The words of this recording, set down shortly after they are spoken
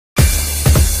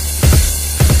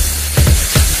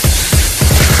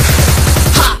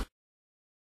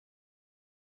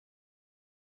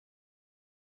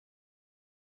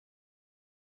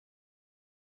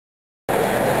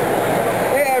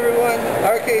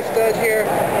Arcade Stud here.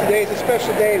 Today is a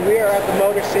special day. We are at the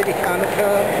Motor City Comic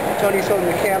Con. Tony's holding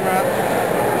the camera.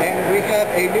 And we have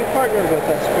a new partner with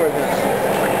us for this.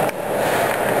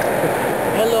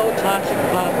 Hello, Toxic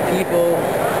Pop people.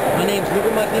 My name's Luca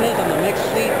Martinez. I'm the mixed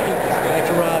seat. Back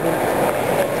to Robin.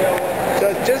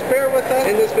 So just bear with us.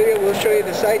 In this video, we'll show you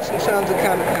the sights and sounds of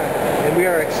Comic Con. And we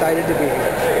are excited to be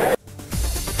here.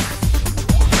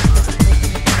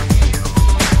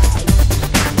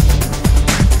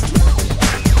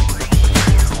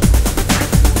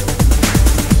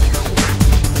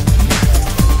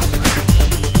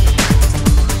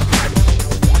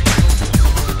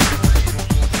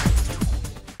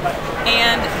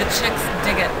 And the chicks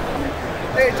dig it.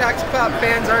 Hey, Toxic Pop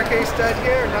fans, Arcade Stud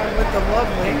here, and I'm with the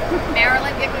lovely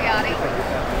Marilyn Ghigliotti.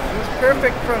 who's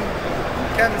perfect from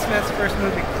Kevin Smith's first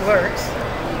movie, Clerks.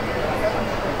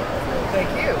 Thank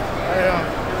you.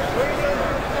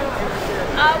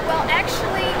 Well,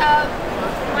 actually,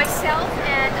 myself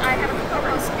and I have a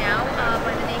co-host now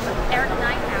by the name of Eric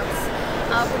Ninehouse.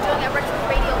 We're doing a retro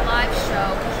radio live show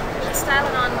at Style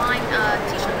and Online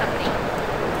t-shirt company.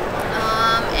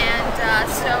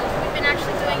 So we've been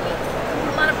actually doing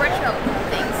a lot of retro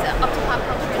things up to pop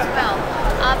culture as well.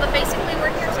 But basically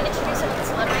we're here to introduce some of the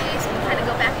celebrities and kind of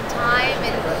go back in time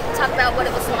and talk about what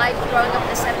it was like growing up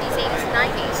in the 70s, 80s, and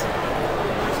 90s.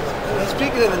 Well,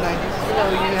 speaking of the 90s,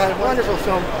 you had a wonderful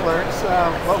film, Clerks.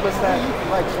 What was that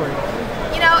like for you?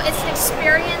 You know, it's an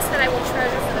experience that I will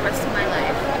treasure for the rest of my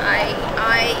life.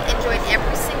 I enjoyed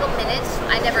every single minute.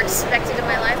 I never expected in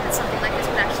my life that something like this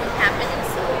would actually happen, and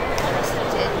so it actually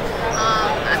did.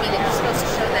 I mean, it just goes to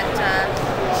show that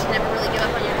you should never really give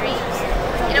up on your dreams.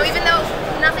 You know, even though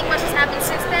nothing much has happened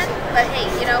since then, but hey,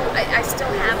 you know, I still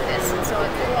have this, and so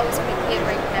it will always be a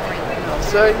great memory.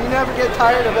 So you never get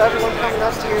tired of everyone coming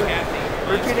up to you,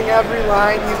 repeating every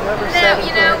line you've never said? No,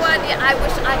 you know what? Yeah, I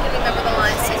wish I could remember the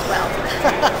lines as well.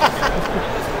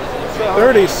 So,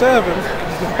 37.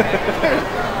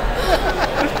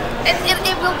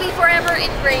 It will be forever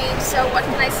ingrained. So what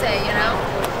can I say? You know,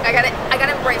 I gotta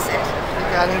embrace it. You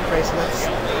gotta embrace it. That's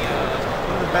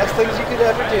one of the best things you could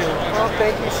ever do. Well,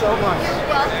 thank you so much.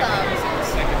 You're welcome.